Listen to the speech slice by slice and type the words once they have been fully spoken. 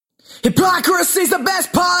Hypocrisy's the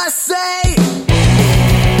best policy.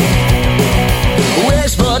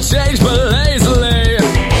 Wish for change but lazily.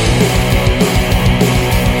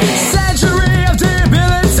 Century of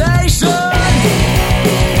debilitation.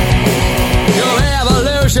 Your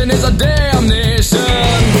evolution is a damnation.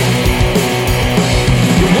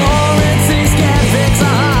 Warranties can't fix a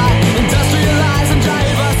heart. Industrialize and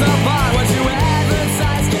drive us apart. What you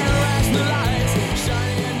advertise can't rationalize.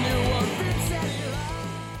 Shining a new one fits any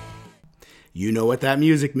light. You know what that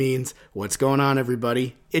music means. What's going on,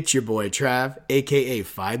 everybody? It's your boy Trav, aka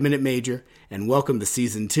 5 Minute Major, and welcome to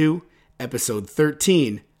Season 2, Episode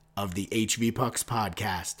 13 of the HV Pucks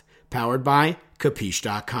Podcast, powered by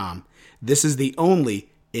Capiche.com. This is the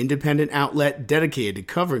only independent outlet dedicated to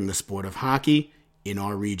covering the sport of hockey in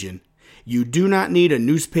our region. You do not need a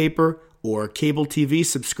newspaper or cable TV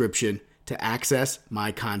subscription to access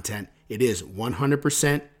my content. It is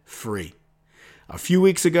 100% free. A few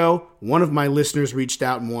weeks ago, one of my listeners reached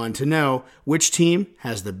out and wanted to know which team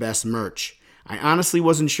has the best merch. I honestly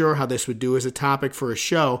wasn't sure how this would do as a topic for a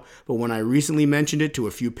show, but when I recently mentioned it to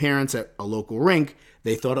a few parents at a local rink,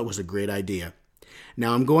 they thought it was a great idea.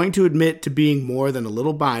 Now, I'm going to admit to being more than a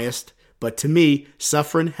little biased, but to me,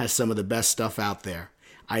 Suffren has some of the best stuff out there.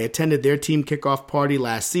 I attended their team kickoff party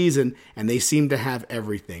last season, and they seem to have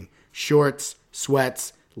everything. Shorts,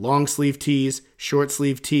 sweats, long sleeve tees, short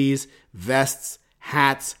sleeve tees, vests,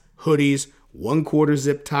 hats, hoodies, 1/4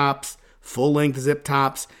 zip tops, full-length zip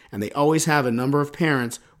tops, and they always have a number of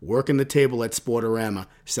parents working the table at Sportorama,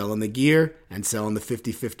 selling the gear and selling the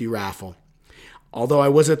 50-50 raffle. Although I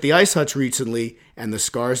was at the Ice Hutch recently, and the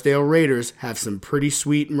Scarsdale Raiders have some pretty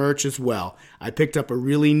sweet merch as well. I picked up a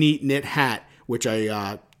really neat knit hat, which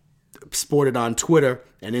I sported on Twitter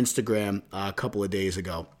and Instagram a couple of days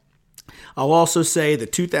ago. I'll also say the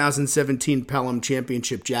 2017 Pelham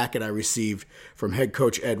Championship jacket I received from head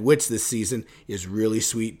coach Ed Witz this season is really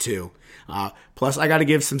sweet too. Plus, I got to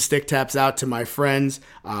give some stick taps out to my friends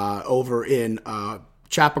over in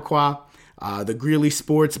Chappaqua, the Greeley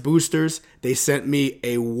Sports Boosters. They sent me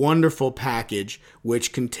a wonderful package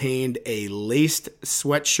which contained a laced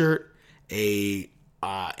sweatshirt, a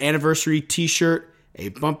anniversary t-shirt, a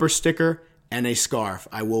bumper sticker, and a scarf.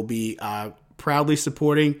 I will be proudly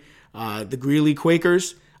supporting the Greeley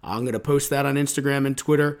Quakers. I'm going to post that on Instagram and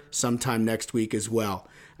Twitter sometime next week as well.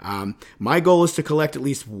 My goal is to collect at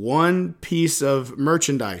least one piece of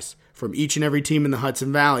merchandise from each and every team in the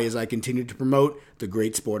Hudson Valley as I continue to promote the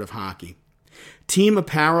great sport of hockey. Team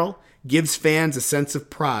apparel gives fans a sense of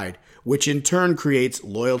pride, which in turn creates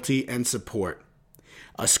loyalty and support.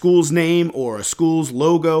 A school's name or a school's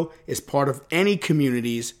logo is part of any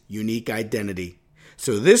community's unique identity.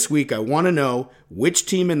 So this week, I want to know which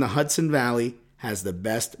team in the Hudson Valley has the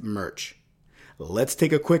best merch. Let's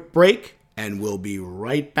take a quick break, and we'll be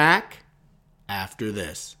right back after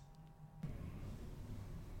this.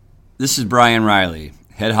 This is Brian Riley,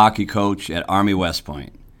 head hockey coach at Army West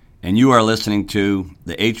Point, and you are listening to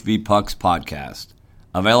the HV Pucks Podcast,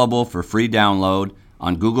 available for free download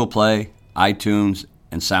on Google Play, iTunes,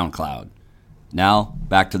 and SoundCloud. Now,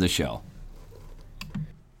 back to the show.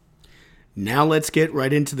 Now let's get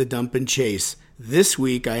right into the dump and chase. This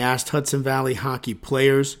week I asked Hudson Valley hockey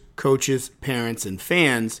players, coaches, parents, and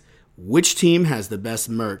fans which team has the best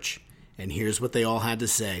merch. And here's what they all had to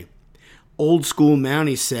say. Old School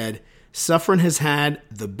Mountie said, Suffren has had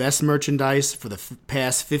the best merchandise for the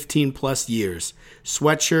past 15 plus years.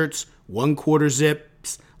 Sweatshirts, 1/4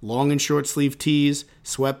 zips, long and short sleeve tees,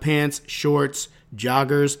 sweatpants, shorts,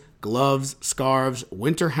 joggers, gloves, scarves,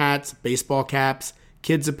 winter hats, baseball caps,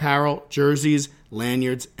 kids apparel, jerseys,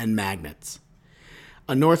 lanyards, and magnets.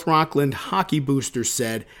 A North Rockland hockey booster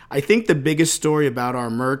said, I think the biggest story about our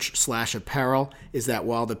merch/apparel is that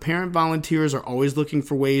while the parent volunteers are always looking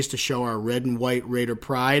for ways to show our red and white Raider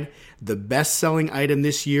pride, the best-selling item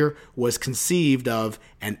this year was conceived of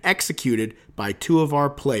and executed by two of our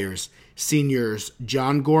players, seniors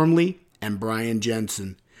John Gormley and Brian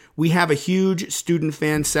Jensen. We have a huge student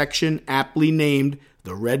fan section aptly named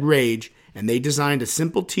the Red Rage, and they designed a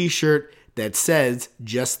simple t-shirt that says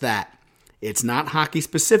just that. It's not hockey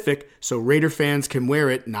specific, so Raider fans can wear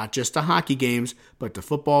it not just to hockey games, but to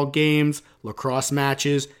football games, lacrosse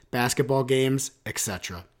matches, basketball games,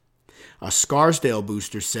 etc. A Scarsdale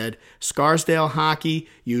booster said, Scarsdale hockey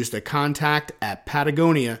used a contact at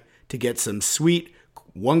Patagonia to get some sweet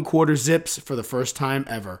 1/4 zips for the first time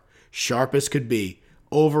ever. Sharp as could be.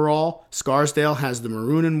 Overall, Scarsdale has the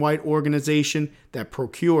maroon and white organization that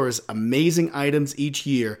procures amazing items each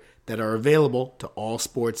year that are available to all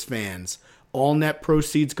sports fans. All net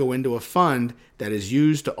proceeds go into a fund that is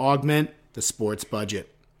used to augment the sports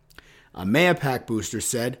budget. A Mayapack booster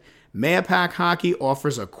said, Mayapack Hockey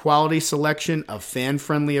offers a quality selection of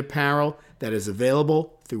fan-friendly apparel that is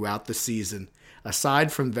available throughout the season.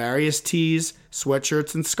 Aside from various tees,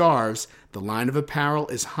 sweatshirts, and scarves, the line of apparel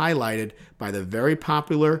is highlighted by the very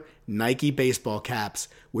popular Nike baseball caps,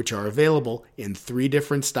 which are available in 3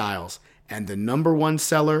 different styles, and the number one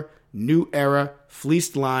seller, New Era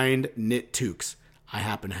fleece-lined knit toques. I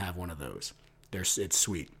happen to have one of those. It's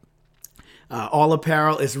sweet. All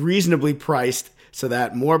apparel is reasonably priced so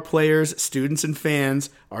that more players, students, and fans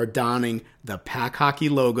are donning the Pack Hockey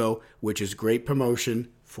logo, which is great promotion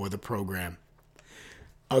for the program.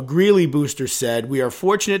 A Greeley booster said, we are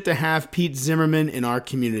fortunate to have Pete Zimmerman in our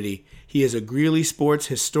community. He is a Greeley sports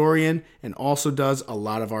historian and also does a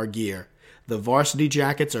lot of our gear. The varsity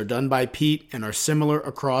jackets are done by Pete and are similar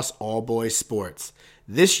across all boys sports.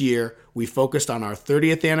 This year, we focused on our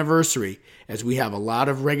 30th anniversary as we have a lot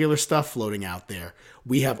of regular stuff floating out there.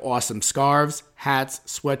 We have awesome scarves, hats,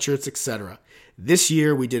 sweatshirts, etc. This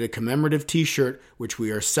year, we did a commemorative t-shirt, which we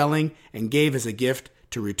are selling and gave as a gift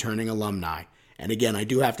to returning alumni. And again, I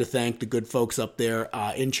do have to thank the good folks up there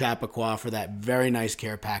in Chappaqua for that very nice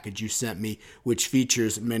care package you sent me, which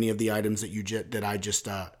features many of the items that I just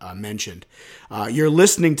mentioned. You're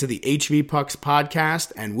listening to the HV Pucks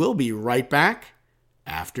podcast, and we'll be right back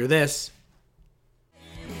after this.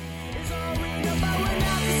 It's all we know, but we're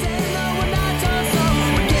not the same. No, we're not tough, so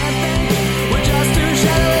we can't think. We're just too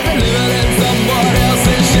shallow and living in someone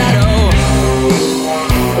else's shadow.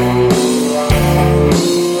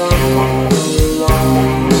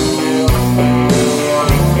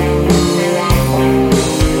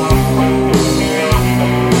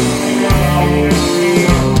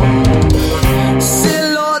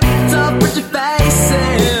 Silhouettes of pretty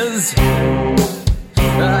faces.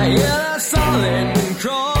 I hear the sullen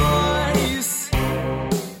cries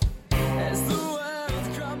as the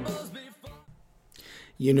world crumbles before.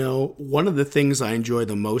 You know, one of the things I enjoy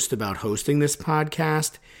the most about hosting this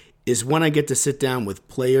podcast is when I get to sit down with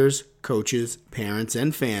players, coaches, parents,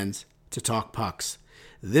 and fans to talk pucks.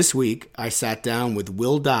 This week, I sat down with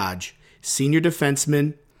Will Dodge, senior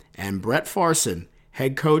defenseman, and Brett Farson,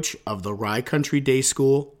 head coach of the Rye Country Day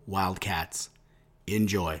School Wildcats.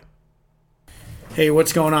 Enjoy. Hey,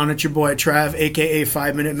 what's going on? It's your boy Trav, a.k.a.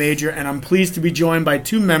 5 Minute Major, and I'm pleased to be joined by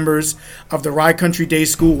 2 members of the Rye Country Day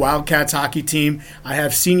School Wildcats hockey team. I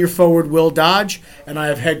have senior forward Will Dodge, and I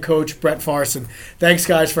have head coach Brett Farson. Thanks,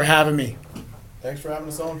 guys, for having me. Thanks for having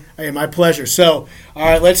us on. Hey, my pleasure. So, all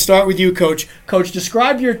right, let's start with you, Coach. Coach,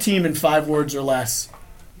 describe your team in 5 words or less.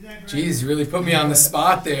 Jeez, you really put me on the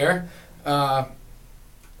spot there.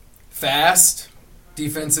 Fast,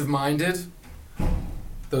 defensive-minded.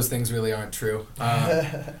 Those things really aren't true.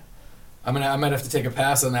 I might have to take a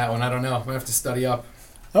pass on that one. I don't know. I'm gonna have to study up.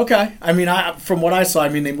 Okay. I mean, from what I saw,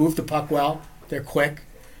 they move the puck well. They're quick.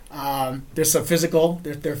 There's some physical.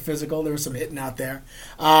 They're physical. There was some hitting out there.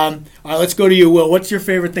 All right, let's go to you, Will. What's your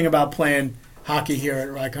favorite thing about playing hockey here at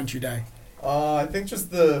Rye Country Day? I think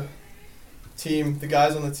just the team, the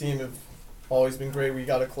guys on the team have always been great. We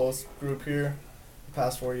got a close group here. The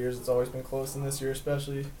past 4 years, it's always been close, and this year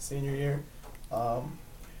especially, senior year.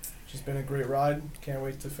 Just been a great ride. Can't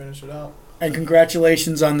wait to finish it out. And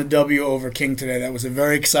congratulations on the W over King today. That was a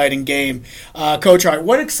very exciting game. Coach, all right,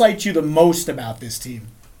 what excites you the most about this team?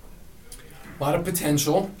 A lot of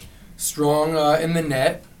potential. Strong in the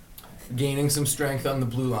net. Gaining some strength on the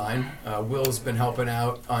blue line. Will's been helping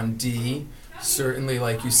out on D. Certainly,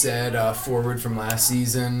 like you said, forward from last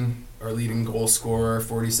season, our leading goal scorer,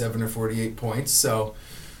 47 or 48 points. So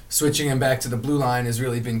switching him back to the blue line has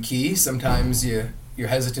really been key. Sometimes you're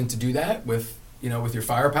hesitant to do that with your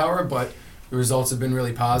firepower, but the results have been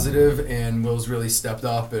really positive, and Will's really stepped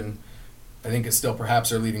up, and I think is still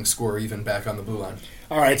perhaps our leading scorer even back on the blue line.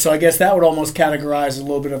 All right, so I guess that would almost categorize a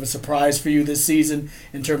little bit of a surprise for you this season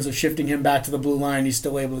in terms of shifting him back to the blue line. He's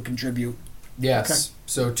still able to contribute. Yes. Okay.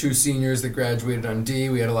 So 2 seniors that graduated on D.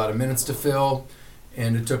 We had a lot of minutes to fill,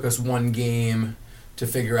 and it took us 1 game to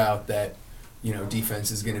figure out that defense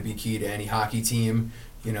is going to be key to any hockey team.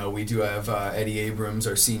 We do have Eddie Abrams,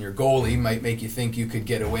 our senior goalie. Might make you think you could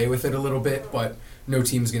get away with it a little bit, but no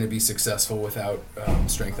team's going to be successful without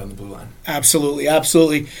strength on the blue line. Absolutely,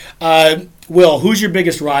 absolutely. Will, who's your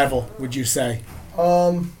biggest rival, would you say?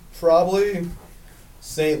 Probably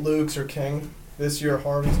St. Luke's or King. This year,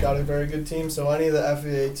 Harvey's got a very good team, so any of the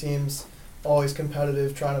FVA teams always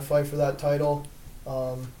competitive, trying to fight for that title.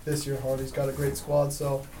 This year, Harvey's got a great squad,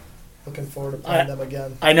 so looking forward to playing them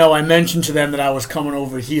again. I know I mentioned to them that I was coming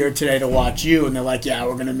over here today to watch you, and they're like, yeah,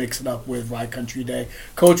 we're going to mix it up with Rye Country Day.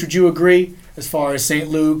 Coach, would you agree as far as St.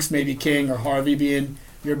 Luke's, maybe King, or Harvey being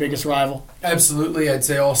your biggest rival? Absolutely. I'd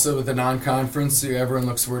say also with the non-conference, everyone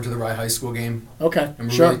looks forward to the Rye High School game. Okay, And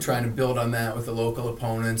we're sure. really trying to build on that with the local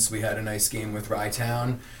opponents. We had a nice game with Rye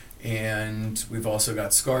Town, and we've also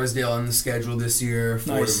got Scarsdale on the schedule this year.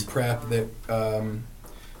 Fordham Nice. Prep that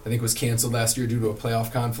I think was canceled last year due to a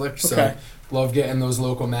playoff conflict. Okay. So love getting those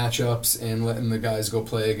local matchups and letting the guys go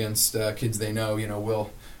play against kids they know. You know,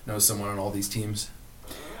 Will knows someone on all these teams.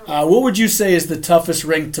 What would you say is the toughest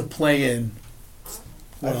rink to play in?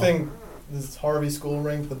 I Will? think this Harvey School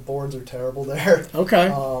rink, the boards are terrible there. Okay.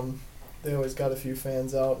 They always got a few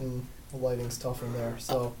fans out, and the lighting's tough in there.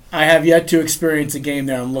 So I have yet to experience a game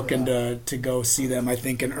there. I'm looking to go see them, I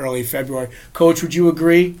think, in early February. Coach, would you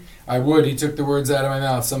agree? I would. He took the words out of my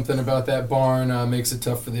mouth. Something about that barn makes it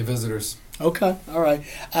tough for the visitors. Okay, all right.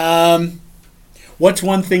 What's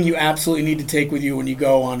one thing you absolutely need to take with you when you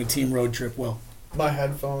go on a team road trip, Will? my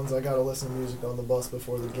headphones, I gotta listen to music on the bus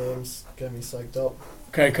before the games, get me psyched up.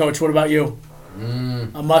 Okay, Coach, what about you?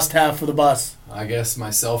 A must-have for the bus. I guess my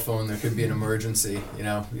cell phone, there could be an emergency. You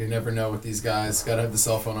know, you never know with these guys. Got to have the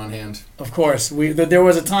cell phone on hand. Of course. There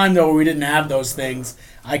was a time, though, where we didn't have those things.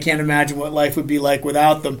 I can't imagine what life would be like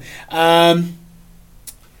without them.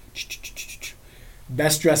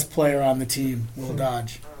 Best dressed player on the team, Will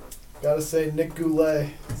Dodge. Gotta say Nick Goulet.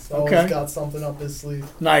 He's always Okay. got something up his sleeve.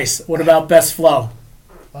 Nice. What about best flow?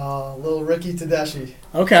 Little Ricky Tedeschi.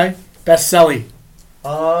 Okay. Best celly.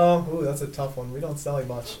 Ooh, that's a tough one. We don't sell him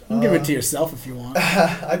much. You can give it to yourself if you want.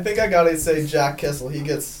 I think I gotta say Jack Kissel. He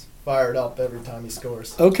gets fired up every time he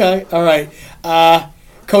scores. Okay. All right.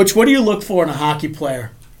 Coach, what do you look for in a hockey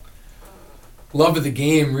player? Love of the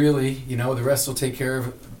game, really. You know, the rest will take care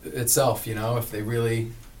of itself. You know, if they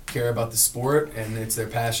really care about the sport and it's their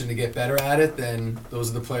passion to get better at it, then those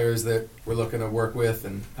are the players that we're looking to work with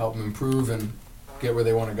and help them improve and get where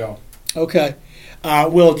they want to go. Okay.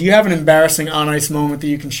 Will, do you have an embarrassing on-ice moment that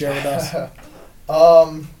you can share with us?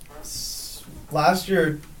 Last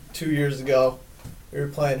year, 2 years ago, we were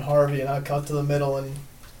playing Harvey, and I cut to the middle and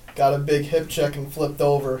got a big hip check and flipped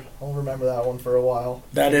over. I'll remember that one for a while.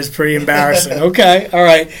 That is pretty embarrassing. Okay. All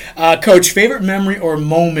right. Coach, favorite memory or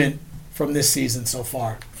moment from this season so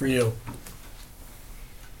far for you?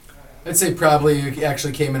 I'd say probably it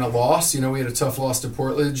actually came in a loss. You know, we had a tough loss to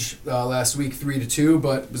Portledge last week, 3-2,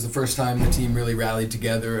 but it was the first time the team really rallied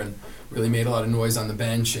together and really made a lot of noise on the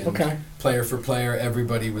bench. And Okay. player for player,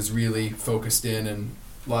 everybody was really focused in and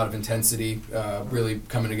a lot of intensity, really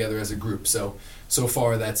coming together as a group. So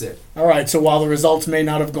far, that's it. All right. So while the results may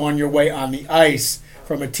not have gone your way on the ice,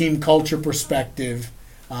 from a team culture perspective,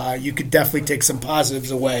 you could definitely take some positives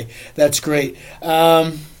away. That's great.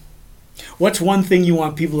 What's one thing you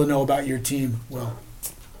want people to know about your team, Will?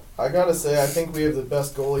 I gotta say, I think we have the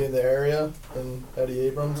best goalie in the area, in Eddie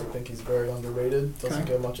Abrams. I think he's very underrated. Doesn't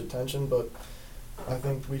Okay. get much attention, but I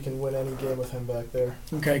think we can win any game with him back there.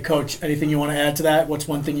 Okay, Coach, anything you want to add to that? What's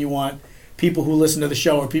one thing you want people who listen to the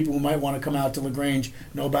show or people who might want to come out to LaGrange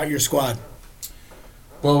know about your squad?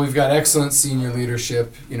 Well, we've got excellent senior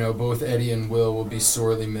leadership. You know, both Eddie and will be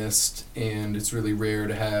sorely missed, and it's really rare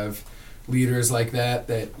to have leaders like that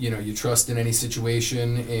you know you trust in any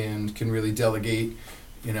situation and can really delegate.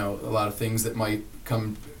 You know, a lot of things that might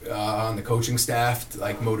come on the coaching staff,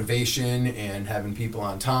 like motivation and having people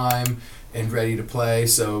on time and ready to play.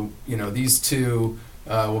 So, you know, these two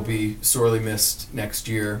will be sorely missed next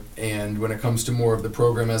year. And when it comes to more of the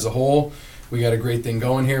program as a whole, we got a great thing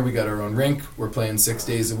going here. We got our own rink. We're playing 6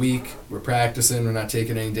 days a week. We're practicing. We're not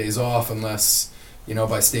taking any days off unless, you know,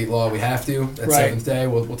 by state law we have to. That Right. seventh day,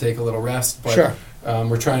 we'll take a little rest. But Sure.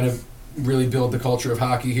 we're trying to really build the culture of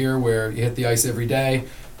hockey here where you hit the ice every day.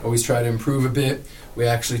 Always try to improve a bit. We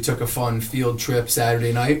actually took a fun field trip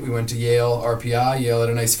Saturday night. We went to Yale RPI. Yale had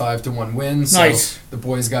a nice 5-1 win. So Nice. the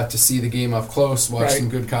boys got to see the game up close, watch Right. some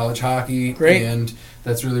good college hockey. Great. And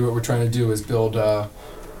that's really what we're trying to do is build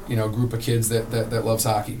you know, a group of kids that loves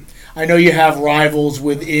hockey. I know you have rivals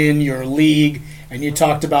within your league, and you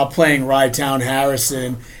talked about playing Rye Town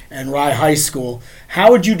Harrison and Rye High School.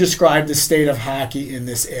 How would you describe the state of hockey in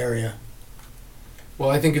this area? Well,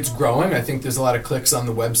 I think it's growing. I think there's a lot of clicks on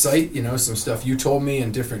the website, you know, some stuff you told me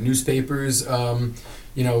in different newspapers.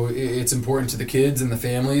 You know, it's important to the kids and the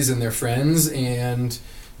families and their friends, and,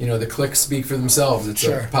 you know, the clicks speak for themselves. It's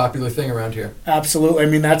Sure. a popular thing around here. Absolutely. I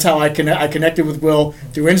mean, that's how I connected with Will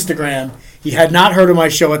through Instagram. He had not heard of my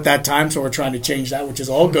show at that time, so we're trying to change that, which is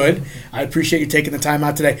all good. I appreciate you taking the time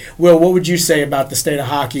out today. Will, what would you say about the state of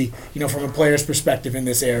hockey, you know, from a player's perspective in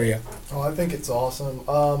this area? Oh, I think it's awesome.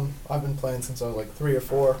 I've been playing since I was like 3 or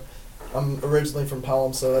 4. I'm originally from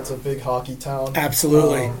Pelham, so that's a big hockey town.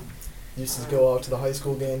 Absolutely. Used to go out to the high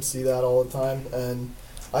school games, see that all the time, and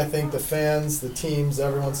I think the fans, the teams,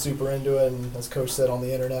 everyone's super into it, and as Coach said, on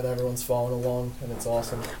the internet, everyone's following along, and it's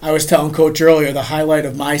awesome. I was telling Coach earlier, the highlight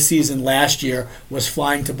of my season last year was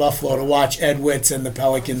flying to Buffalo to watch Ed Witz and the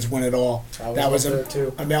Pelicans win it all. That was there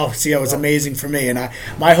too. I mean, see, it was amazing for me. And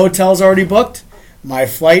my hotel's already booked. My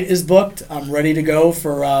flight is booked. I'm ready to go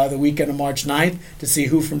for the weekend of March 9th to see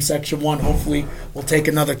who from Section 1 hopefully will take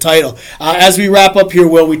another title. As we wrap up here,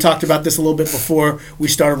 Will, we talked about this a little bit before we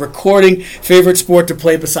started recording. Favorite sport to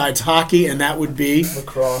play besides hockey, and that would be?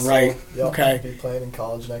 Lacrosse. Right. Yep. Okay. I'll be playing in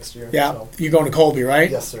college next year. Yeah. So. You're going to Colby,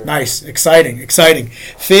 right? Yes, sir. Nice. Exciting.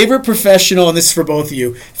 Favorite professional, and this is for both of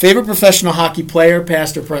you, favorite professional hockey player,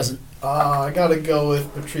 past or present? I got to go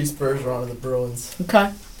with Patrice Bergeron of the Bruins.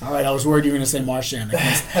 Okay. All right, I was worried you were going to say Marchand.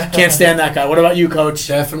 Can't stand that guy. What about you, Coach?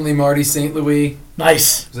 Definitely Marty St. Louis.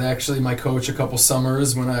 Nice. Was actually my coach a couple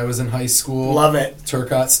summers when I was in high school. Love it.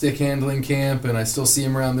 Turcotte stick handling camp, and I still see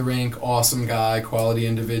him around the rink. Awesome guy, quality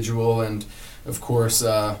individual, and of course,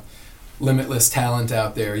 limitless talent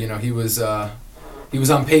out there. You know, he was on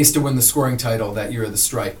pace to win the scoring title that year of the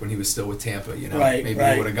strike when he was still with Tampa. You know, Right, maybe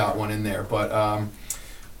right. he would have got one in there, but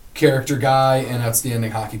character guy and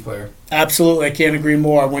outstanding hockey player. Absolutely. I can't agree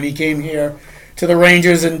more. When he came here to the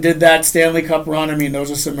Rangers and did that Stanley Cup run, I mean,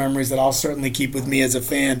 those are some memories that I'll certainly keep with me as a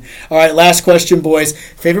fan. All right, last question, boys.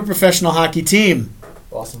 Favorite professional hockey team?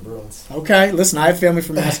 Boston Bruins. Okay, listen, I have family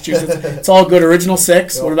from Massachusetts. It's all good. Original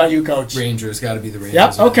six. What about you, Coach? Rangers, got to be the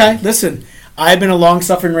Rangers. Yep, okay. Listen, I've been a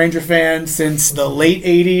long-suffering Ranger fan since the late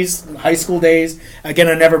 80s, high school days. Again,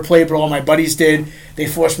 I never played, but all my buddies did. They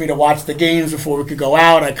forced me to watch the games before we could go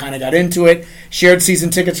out. I kind of got into it. Shared season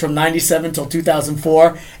tickets from 97 till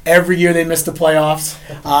 2004. Every year they missed the playoffs.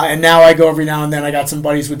 And now I go every now and then. I got some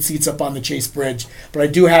buddies with seats up on the Chase Bridge. But I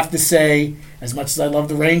do have to say, as much as I love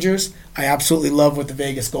the Rangers, I absolutely love what the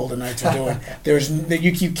Vegas Golden Knights are doing.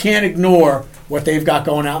 You can't ignore what they've got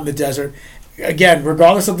going out in the desert. Again,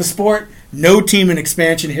 regardless of the sport, no team in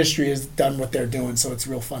expansion history has done what they're doing, so it's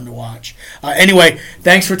real fun to watch. Anyway,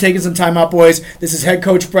 thanks for taking some time out, boys. This is head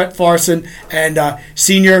coach Brett Farson and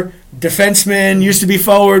senior defenseman, used to be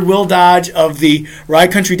forward, Will Dodge of the Rye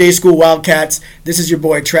Country Day School Wildcats. This is your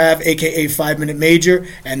boy Trav, a.k.a. 5 Minute Major,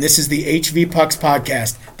 and this is the HV Pucks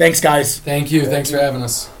Podcast. Thanks, guys. Thank you. Thanks for having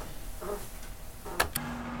us.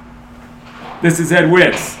 This is Ed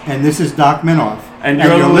Witz, And this is Doc Minoff. and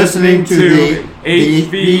you're listening to the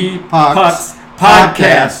HV Pucks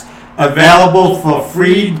Podcast, available for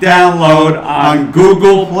free download on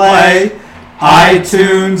Google Play,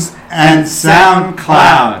 iTunes, and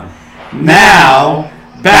SoundCloud. Now,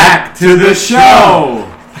 back to the show.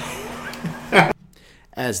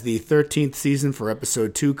 As the 13th season for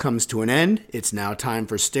Episode 2 comes to an end, it's now time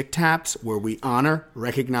for Stick Taps, where we honor,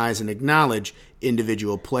 recognize, and acknowledge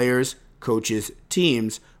individual players, coaches,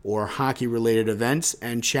 teams, or hockey-related events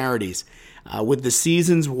and charities. With the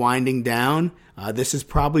seasons winding down, this is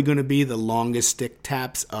probably going to be the longest Stick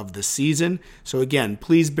Taps of the season. So again,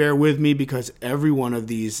 please bear with me because every one of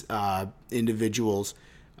these individuals,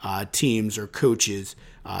 teams, or coaches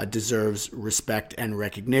deserves respect and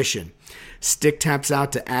recognition. Stick taps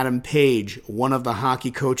out to Adam Page, one of the hockey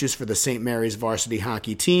coaches for the St. Mary's varsity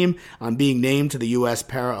hockey team, on being named to the U.S.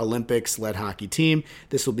 Paralympics lead hockey team.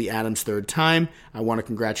 This will be Adam's third time. I want to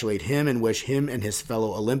congratulate him and wish him and his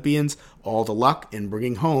fellow Olympians all the luck in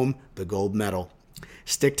bringing home the gold medal.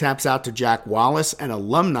 Stick taps out to Jack Wallace, an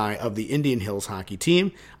alumni of the Indian Hills hockey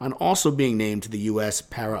team, on also being named to the U.S.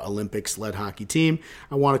 Paralympics lead hockey team.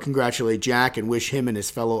 I want to congratulate Jack and wish him and his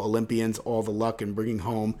fellow Olympians all the luck in bringing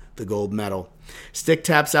home the gold medal. Stick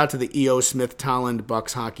taps out to the E.O. Smith Tolland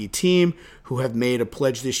Bucks hockey team, who have made a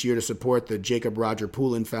pledge this year to support the Jacob Roger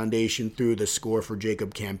Poulin Foundation through the Score for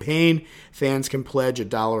Jacob campaign. Fans can pledge a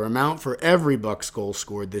dollar amount for every Bucks goal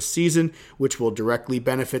scored this season, which will directly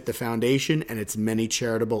benefit the foundation and its many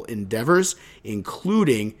charitable endeavors,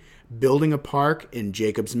 including building a park in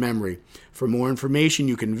Jacob's memory. For more information,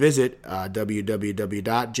 you can visit www.jrpf.org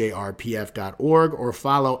or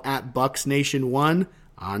follow @BucksNation1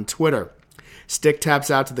 on Twitter. Stick taps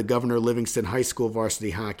out to the Governor Livingston High School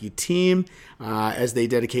varsity hockey team as they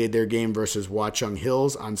dedicated their game versus Watchung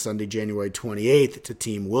Hills on Sunday, January 28th to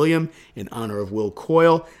Team William in honor of Will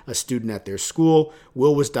Coyle, a student at their school.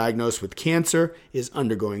 Will was diagnosed with cancer, is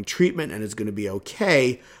undergoing treatment, and is going to be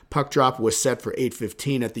okay. Puck drop was set for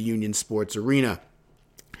 8:15 at the Union Sports Arena.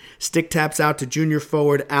 Stick taps out to junior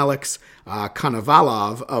forward Alex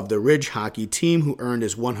Konovalov of the Ridge hockey team, who earned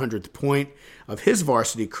his 100th point of his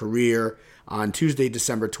varsity career on Tuesday,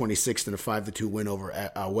 December 26th in a 5-2 win over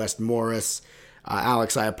West Morris.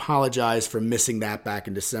 Alex, I apologize for missing that back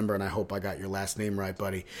in December, and I hope I got your last name right,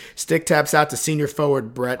 buddy. Stick taps out to senior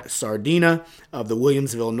forward Brett Sardina of the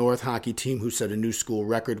Williamsville North hockey team, who set a new school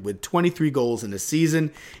record with 23 goals in a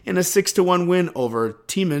season in a 6-1 win over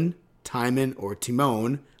Timon,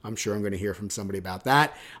 I'm sure I'm going to hear from somebody about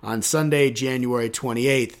that, on Sunday, January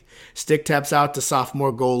 28th. Stick taps out to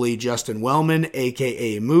sophomore goalie Justin Wellman,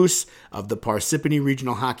 a.k.a. Moose, of the Parsippany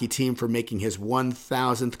Regional Hockey Team for making his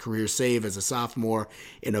 1,000th career save as a sophomore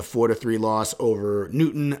in a 4-3 loss over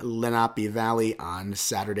Newton Lenape Valley on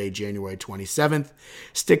Saturday, January 27th.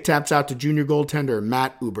 Stick taps out to junior goaltender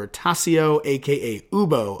Matt Ubertasio, a.k.a.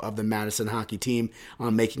 Ubo, of the Madison Hockey Team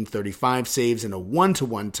on making 35 saves in a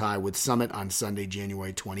 1-1 tie with Summit on Sunday,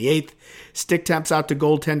 January 28th. Stick taps out to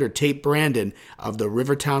goaltender Tate Brandon of the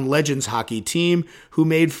Rivertown Legends Hockey Team, who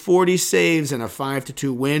made 40 saves in a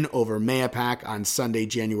 5-2 win over Mayapack on Sunday,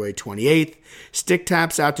 January 28th. Stick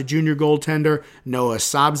taps out to junior goaltender Noah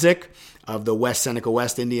Sobzik of the West Seneca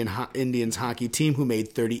West Indians Hockey Team, who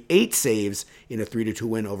made 38 saves in a 3-2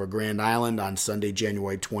 win over Grand Island on Sunday,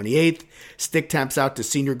 January 28th. Stick taps out to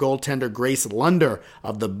senior goaltender Grace Lunder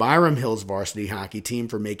of the Byram Hills Varsity Hockey Team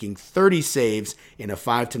for making 30 saves in a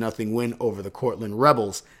 5-0 win over the Cortland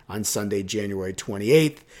Rebels on Sunday, January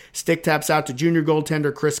 28th. Stick taps out to junior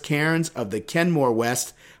goaltender Chris Cairns of the Kenmore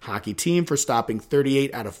West Hockey Team for stopping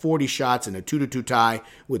 38 out of 40 shots in a 2-2 tie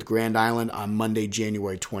with Grand Island on Monday,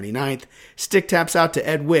 January 29th. Stick taps out to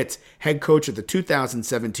Ed Witt, head coach of the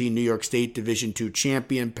 2017 New York State Division II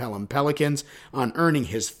champion Pelham Pelicans, on earning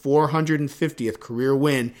his 450th career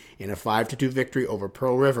win in a 5-2 victory over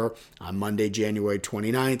Pearl River on Monday, January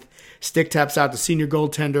 29th. Stick taps out to senior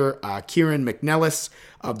goaltender Kieran McNellis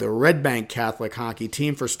of the Red Bank Catholic Hockey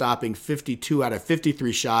Team for stopping 52 out of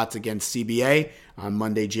 53 shots against CBA on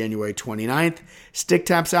Monday, January 29th. Stick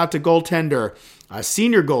taps out to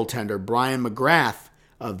senior goaltender Brian McGrath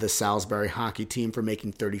of the Salisbury Hockey Team for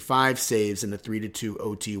making 35 saves in a 3-2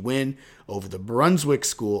 OT win over the Brunswick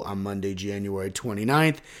School on Monday, January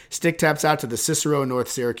 29th. Stick taps out to the Cicero North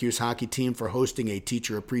Syracuse Hockey Team for hosting a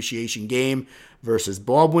teacher appreciation game versus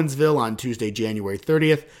Baldwinsville on Tuesday, January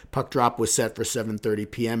 30th. Puck drop was set for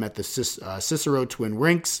 7:30 p.m. at the Cicero Twin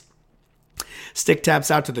Rinks. Stick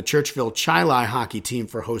taps out to the Churchville Chili Hockey Team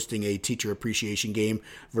for hosting a teacher appreciation game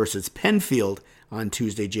versus Penfield on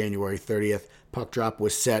Tuesday, January 30th. Puck drop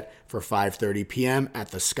was set for 5:30 p.m. at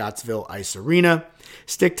the Scottsville Ice Arena.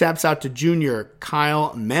 Stick taps out to junior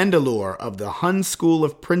Kyle Mandalore of the Hun School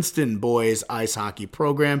of Princeton boys ice hockey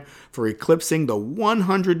program for eclipsing the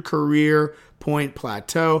 100 career point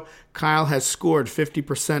plateau. Kyle has scored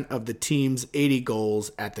 50% of the team's 80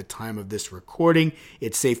 goals at the time of this recording.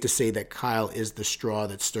 It's safe to say that Kyle is the straw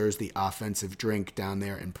that stirs the offensive drink down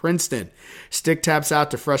there in Princeton. Stick taps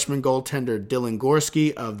out to freshman goaltender Dylan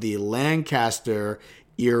Gorski of the Lancaster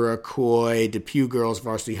Iroquois Depew Girls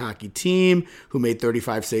Varsity Hockey Team, who made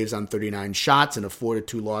 35 saves on 39 shots in a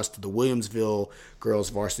 4-2 loss to the Williamsville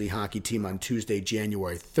Girls Varsity Hockey Team on Tuesday,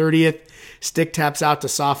 January 30th. Stick taps out to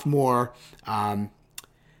sophomore Adam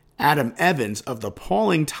Evans of the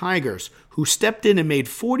Pauling Tigers, who stepped in and made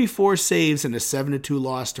 44 saves in a 7-2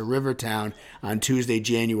 loss to Rivertown on Tuesday,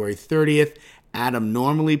 January 30th. Adam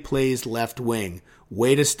normally plays left wing.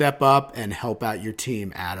 Way to step up and help out your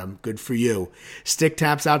team, Adam. Good for you. Stick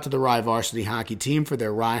taps out to the Rye Varsity Hockey Team for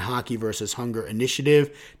their Rye Hockey vs. Hunger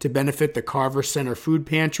initiative to benefit the Carver Center Food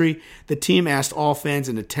Pantry. The team asked all fans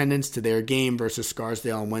in attendance to their game versus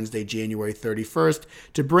Scarsdale on Wednesday, January 31st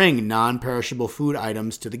to bring non-perishable food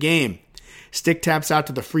items to the game. Stick taps out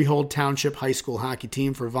to the Freehold Township High School Hockey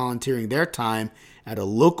Team for volunteering their time at a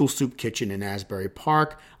local soup kitchen in Asbury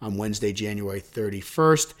Park on Wednesday, January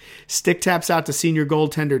 31st. Stick taps out to senior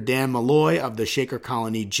goaltender Dan Malloy of the Shaker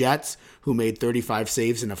Colony Jets, who made 35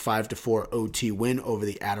 saves in a 5-4 OT win over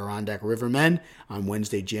the Adirondack Rivermen on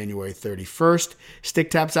Wednesday, January 31st.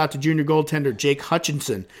 Stick taps out to junior goaltender Jake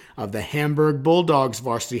Hutchinson of the Hamburg Bulldogs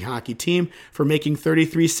Varsity Hockey Team for making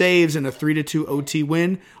 33 saves in a 3-2 OT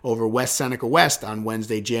win over West Seneca West on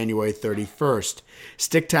Wednesday, January 31st.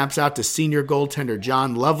 Stick taps out to senior goaltender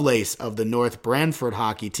John Lovelace of the North Branford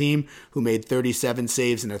Hockey Team, who made 37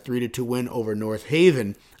 saves in a 3-2 win over North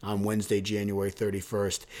Haven on Wednesday, January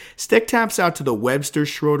 31st. Stick taps out to the Webster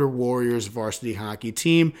Schroeder Warriors Varsity Hockey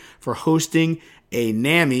Team for hosting a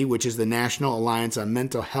NAMI, which is the National Alliance on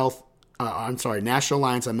Mental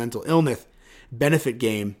Illness benefit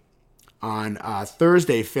game on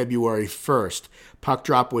Thursday, February 1st. Puck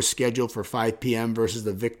drop was scheduled for 5 p.m. versus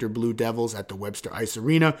the Victor Blue Devils at the Webster Ice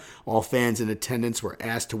Arena. All fans in attendance were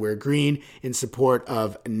asked to wear green in support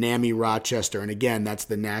of NAMI Rochester. And again, that's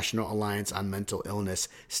the National Alliance on Mental Illness.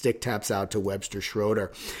 Stick taps out to Webster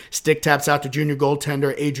Schroeder. Stick taps out to junior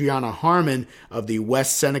goaltender Adriana Harmon of the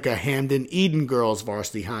West Seneca Hamden Eden girls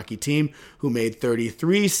varsity hockey team, who made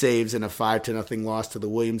 33 saves in a 5-0 loss to the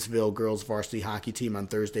Williamsville girls varsity hockey team on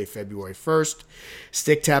Thursday, February 1st.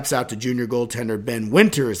 Stick taps out to junior goaltender Ben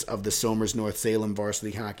Winters of the Somers North Salem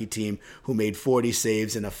varsity hockey team, who made 40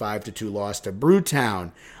 saves in a 5-2 loss to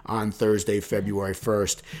Brewtown on Thursday, February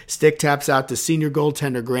 1st. Stick taps out to senior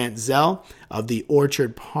goaltender Grant Zell of the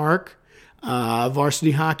Orchard Park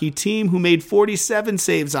varsity hockey team, who made 47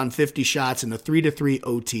 saves on 50 shots in a 3-3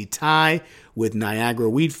 OT tie with Niagara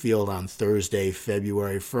Wheatfield on Thursday,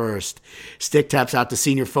 February 1st. Stick taps out to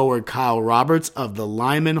senior forward Kyle Roberts of the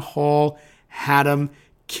Lyman Hall, Haddam,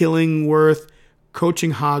 Killingworth,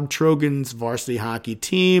 Coaching Hog Trogans varsity hockey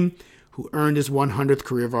team, who earned his 100th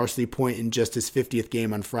career varsity point in just his 50th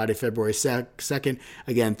game on Friday, February 2nd.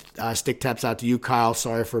 Again, stick taps out to you, Kyle.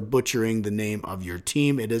 Sorry for butchering the name of your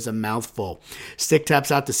team. It is a mouthful. Stick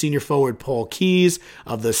taps out to senior forward Paul Keys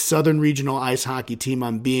of the Southern Regional Ice Hockey Team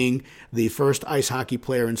on being the first ice hockey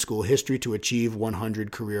player in school history to achieve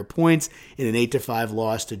 100 career points in an 8-5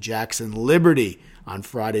 loss to Jackson Liberty on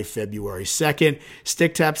Friday, February 2nd.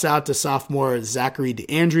 Stick taps out to sophomore Zachary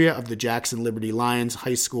DeAndrea of the Jackson Liberty Lions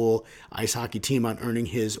high school ice hockey team on earning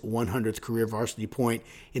his 100th career varsity point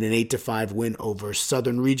in an 8-5 win over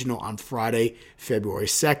Southern Regional on Friday, February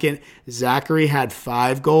 2nd. Zachary had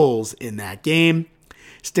 5 goals in that game.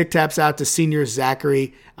 Stick taps out to senior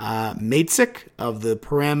Zachary Matesick of the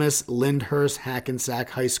Paramus Lyndhurst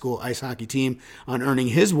Hackensack High School ice hockey team on earning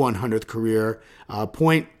his 100th career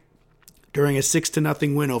point during a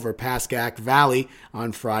 6-0 win over Pascack Valley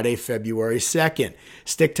on Friday, February 2nd.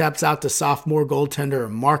 Stick taps out to sophomore goaltender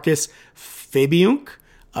Marcus Fabiunk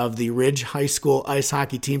of the Ridge High School ice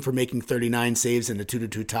hockey team for making 39 saves in a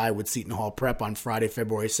 2-2 tie with Seton Hall Prep on Friday,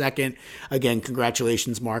 February 2nd. Again,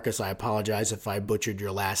 congratulations, Marcus. I apologize if I butchered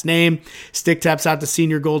your last name. Stick taps out to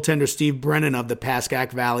senior goaltender Steve Brennan of the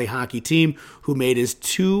Pascack Valley hockey team, who made his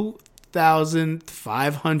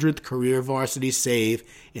 2,500th career varsity save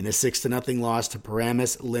in a 6-0 loss to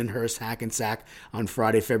Paramus Lyndhurst Hackensack on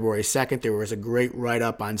Friday, February 2nd. There was a great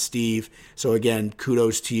write-up on Steve. So again,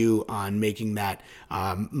 kudos to you on making that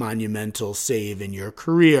monumental save in your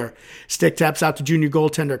career. Stick taps out to junior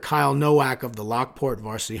goaltender Kyle Nowak of the Lockport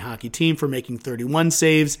varsity hockey team for making 31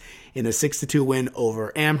 saves in a 6-2 win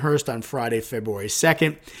over Amherst on Friday, February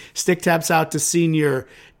 2nd. Stick taps out to senior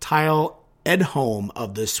Tyle Edholm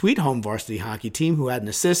of the Sweet Home varsity hockey team, who had an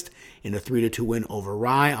assist in a 3-2 win over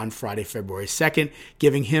Rye on Friday, February 2nd,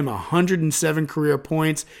 giving him 107 career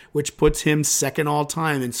points, which puts him second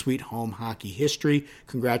all-time in Sweet Home hockey history.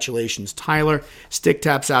 Congratulations, Tyler. Stick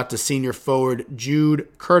taps out to senior forward Jude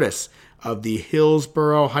Curtis of the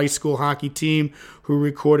Hillsborough High School hockey team, who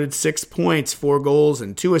recorded 6 points, 4 goals,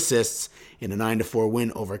 and 2 assists in a 9-4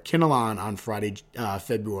 win over Kinnelon on Friday,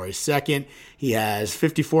 February 2nd. He has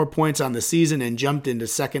 54 points on the season and jumped into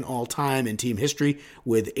second all-time in team history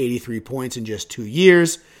with 83 points in just 2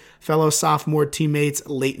 years. Fellow sophomore teammates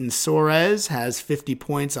Leighton Soares has 50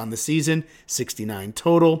 points on the season, 69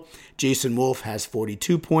 total. Jason Wolf has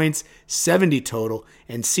 42 points, 70 total.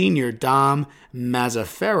 And senior Dom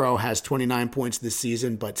Mazzaferro has 29 points this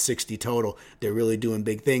season, but 60 total. They're really doing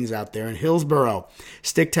big things out there in Hillsborough.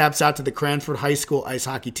 Stick taps out to the Cranford High School ice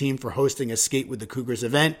hockey team for hosting a Skate with the Cougars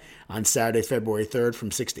event on Saturday, February 3rd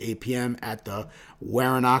from 6 to 8 p.m. at the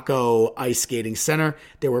Waranaco Ice Skating Center.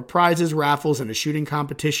 There were prizes, raffles, and a shooting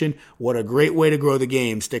competition. What a great way to grow the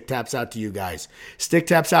game. Stick taps out to you guys. Stick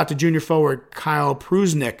taps out to junior forward Kyle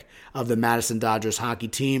Prusnick of the Madison Dodgers hockey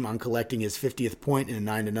team on collecting his 50th point in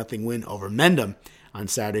a 9-0 win over Mendham on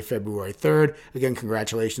Saturday, February 3rd. Again,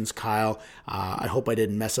 congratulations, Kyle. I hope I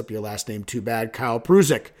didn't mess up your last name too bad. Kyle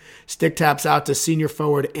Prusnick. Stick taps out to senior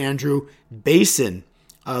forward Andrew Basin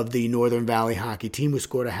of the Northern Valley hockey team, who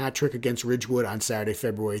scored a hat trick against Ridgewood on Saturday,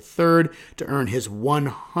 February 3rd to earn his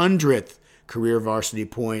 100th career varsity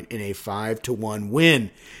point in a 5-1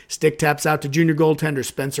 win. Stick taps out to junior goaltender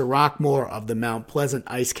Spencer Rockmore of the Mount Pleasant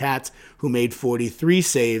Ice Cats, who made 43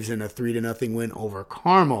 saves in a 3-0 win over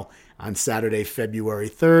Carmel on Saturday, February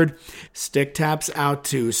 3rd. Stick taps out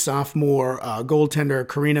to sophomore goaltender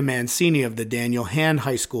Karina Mancini of the Daniel Hand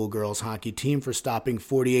High School girls hockey team for stopping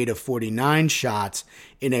 48 of 49 shots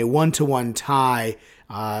in a 1-1 tie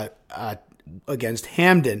against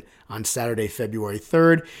Hamden on Saturday, February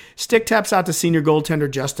 3rd. Stick taps out to senior goaltender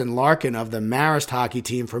Justin Larkin of the Marist hockey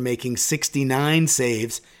team for making 69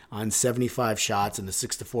 saves on 75 shots in the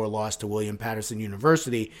 6-4 loss to William Patterson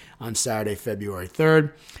University on Saturday, February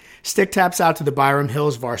 3rd. Stick taps out to the Byram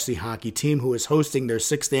Hills varsity hockey team, who is hosting their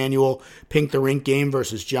 6th annual Pink the Rink game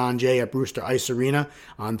versus John Jay at Brewster Ice Arena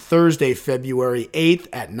on Thursday, February 8th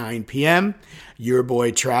at 9 p.m. Your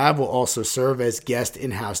boy Trav will also serve as guest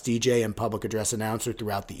in-house DJ and public address announcer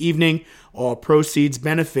throughout the evening, all proceeds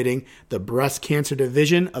benefiting the breast cancer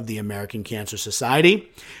division of the American Cancer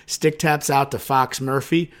Society. Stick taps out to Fox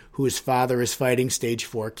Murphy, whose father is fighting stage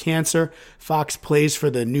 4 cancer. Fox plays for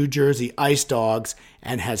the New Jersey Ice Dogs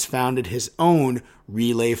and has founded his own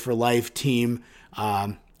Relay for Life team.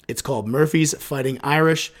 It's called Murphy's Fighting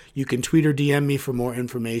Irish. You can tweet or DM me for more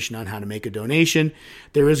information on how to make a donation.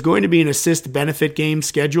 There is going to be an assist benefit game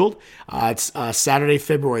scheduled. It's Saturday,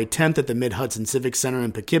 February 10th at the Mid-Hudson Civic Center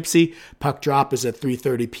in Poughkeepsie. Puck drop is at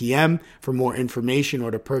 3:30 p.m. For more information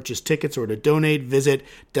or to purchase tickets or to donate, visit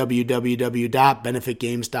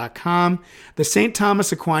www.benefitgames.com. The St.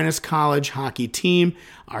 Thomas Aquinas College hockey team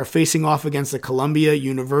are facing off against the Columbia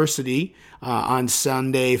University on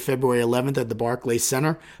Sunday, February 11th at the Barclays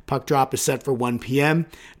Center. Puck drop is set for 1 p.m.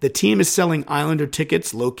 The team is selling Islander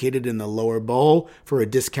tickets located in the lower bowl for a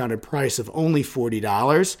discounted price of only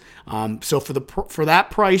 $40. So for that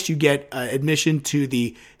price, you get admission to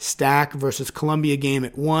the Stack versus Columbia game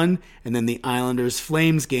at 1, and then the Islanders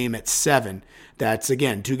Flames game at 7. That's,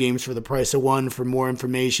 again, 2 games for the price of 1. For more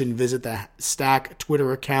information, visit the Stack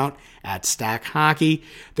Twitter account at Stack Hockey.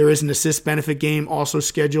 There is an assist benefit game also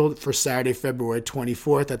scheduled for Saturday, February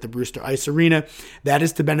 24th at the Brewster Ice Arena. That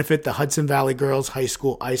is to benefit the Hudson Valley Girls High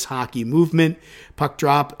School Ice Hockey Movement. Puck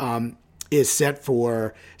drop is set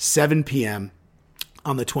for 7 p.m.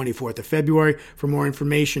 on the 24th of February. For more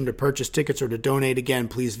information, to purchase tickets or to donate, again,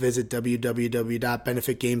 please visit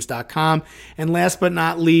www.benefitgames.com. And last but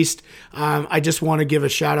not least, I just want to give a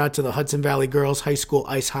shout out to the Hudson Valley Girls High School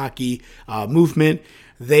Ice Hockey Movement.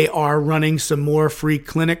 They are running some more free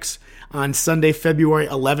clinics on Sunday, February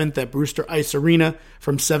 11th at Brewster Ice Arena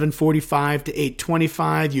from 7:45 to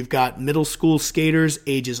 8:25. You've got middle school skaters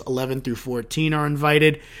ages 11 through 14 are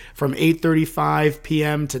invited. From 8:35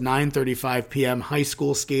 p.m. to 9:35 p.m., high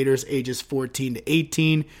school skaters ages 14 to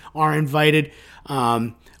 18 are invited.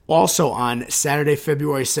 Also on Saturday,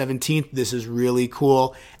 February 17th, this is really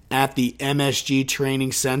cool, at the MSG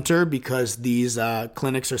Training Center, because these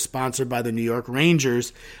clinics are sponsored by the New York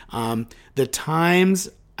Rangers. The times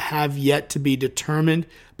have yet to be determined,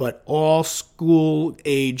 but all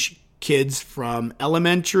school-age kids from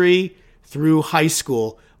elementary through high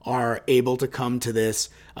school are able to come to this.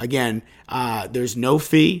 Again, there's no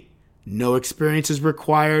fee, no experience is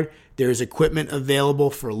required. There's equipment available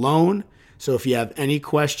for loan. So if you have any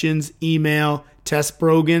questions, email Tess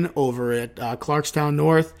Brogan over at Clarkstown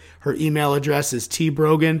North. Her email address is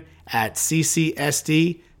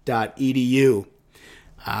tbrogan@ccsd.edu.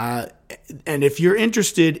 And if you're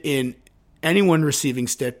interested in anyone receiving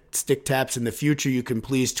stick taps in the future, you can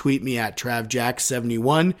please tweet me at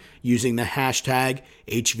TravJack71 using the hashtag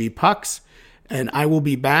HVPucks. And I will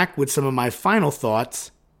be back with some of my final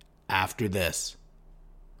thoughts after this.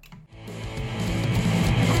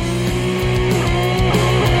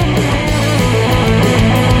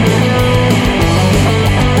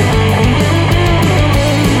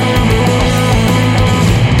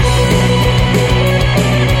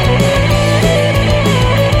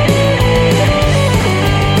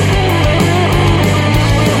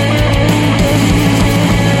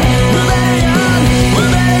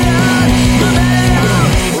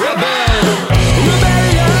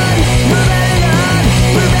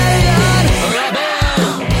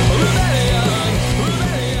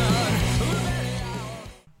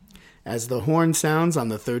 As the horn sounds on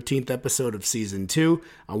the 13th episode of Season 2,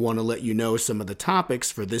 I want to let you know some of the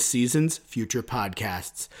topics for this season's future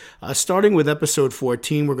podcasts. Starting with episode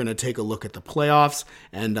 14, we're going to take a look at the playoffs,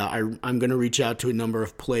 and I'm going to reach out to a number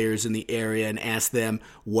of players in the area and ask them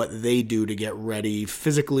what they do to get ready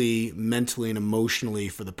physically, mentally, and emotionally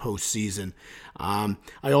for the postseason. I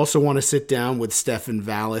also want to sit down with Stefan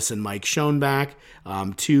Vallis and Mike Schoenbach,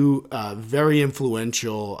 two very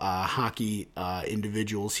influential hockey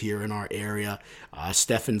individuals here in our area.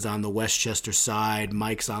 Stefan's on the Westchester side,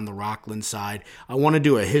 Mike's on the Rockland side. I want to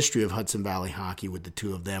do a history of Hudson Valley hockey with the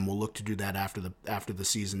two of them. We'll look to do that after the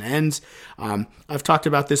season ends. I've talked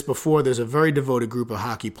about this before. There's a very devoted group of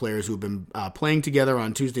hockey players who've been playing together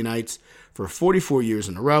on Tuesday nights for 44 years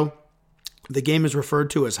in a row. The game is referred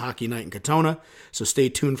to as Hockey Night in Katona, so stay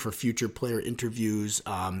tuned for future player interviews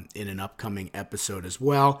in an upcoming episode as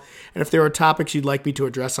well. And if there are topics you'd like me to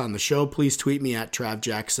address on the show, please tweet me at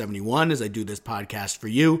TravJack71 as I do this podcast for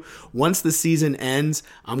you. Once the season ends,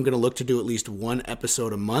 I'm going to look to do at least one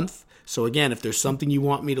episode a month. So again, if there's something you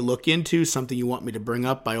want me to look into, something you want me to bring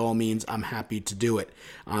up, by all means, I'm happy to do it.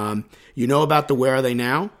 You know about the Where Are They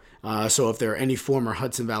Now? So if there are any former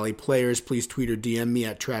Hudson Valley players, please tweet or DM me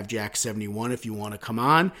at TravJack71 if you want to come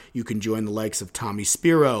on. You can join the likes of Tommy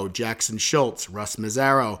Spiro, Jackson Schultz, Russ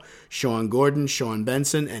Mazzaro, Sean Gordon, Sean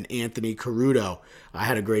Benson, and Anthony Caruto. I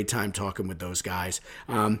had a great time talking with those guys.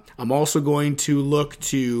 I'm also going to look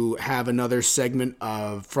to have another segment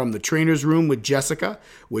from the trainer's room with Jessica,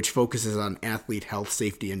 which focuses on athlete health,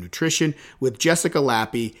 safety, and nutrition, with Jessica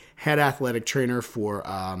Lappy, head athletic trainer for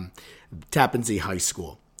Tappan Zee High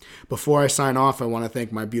School. Before I sign off, I want to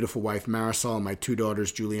thank my beautiful wife Marisol and my two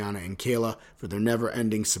daughters Juliana and Kayla for their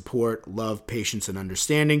never-ending support, love, patience, and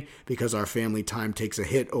understanding, because our family time takes a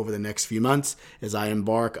hit over the next few months as I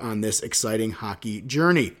embark on this exciting hockey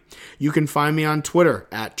journey. You can find me on Twitter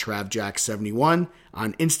at TravJack71,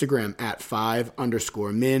 on Instagram at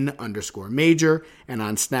 5_min_major, and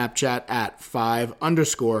on Snapchat at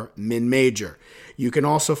 5_min_major. You can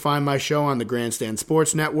also find my show on the Grandstand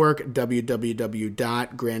Sports Network,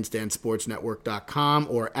 www.grandstandsportsnetwork.com,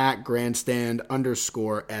 or at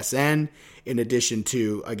grandstand_SN. In addition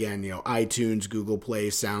to, again, iTunes, Google Play,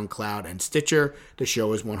 SoundCloud, and Stitcher. The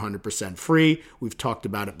show is 100% free. We've talked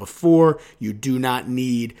about it before. You do not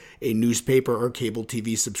need a newspaper or cable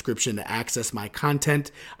TV subscription to access my content.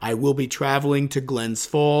 I will be traveling to Glens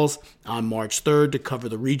Falls on March 3rd to cover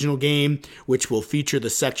the regional game, which will feature the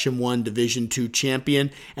Section 1 Division II champion,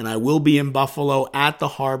 and I will be in Buffalo at the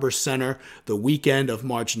Harbor Center the weekend of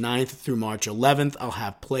March 9th through March 11th. I'll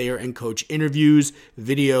have player and coach interviews,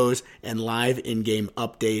 videos, and live in-game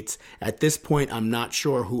updates. At this point, I'm not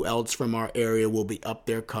sure who else from our area will be up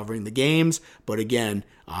there covering the games, but again,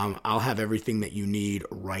 I'll have everything that you need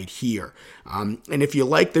right here. And if you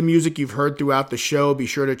like the music you've heard throughout the show, be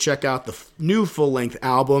sure to check out the new full-length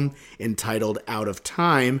album entitled Out of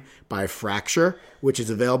Time by Fracture, which is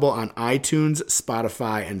available on iTunes,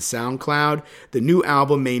 Spotify, and SoundCloud. The new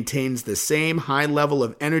album maintains the same high level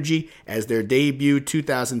of energy as their debut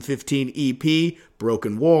 2015 EP,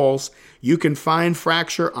 Broken Walls. You can find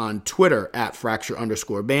Fracture on Twitter at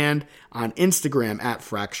Fracture_band, on Instagram at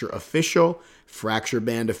FractureOfficial, Fracture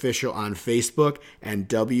Band Official on Facebook, and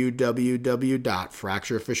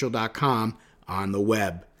www.fractureofficial.com on the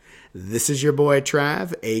web. This is your boy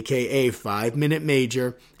Trav, aka 5 Minute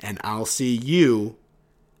Major, and I'll see you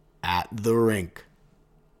at the rink.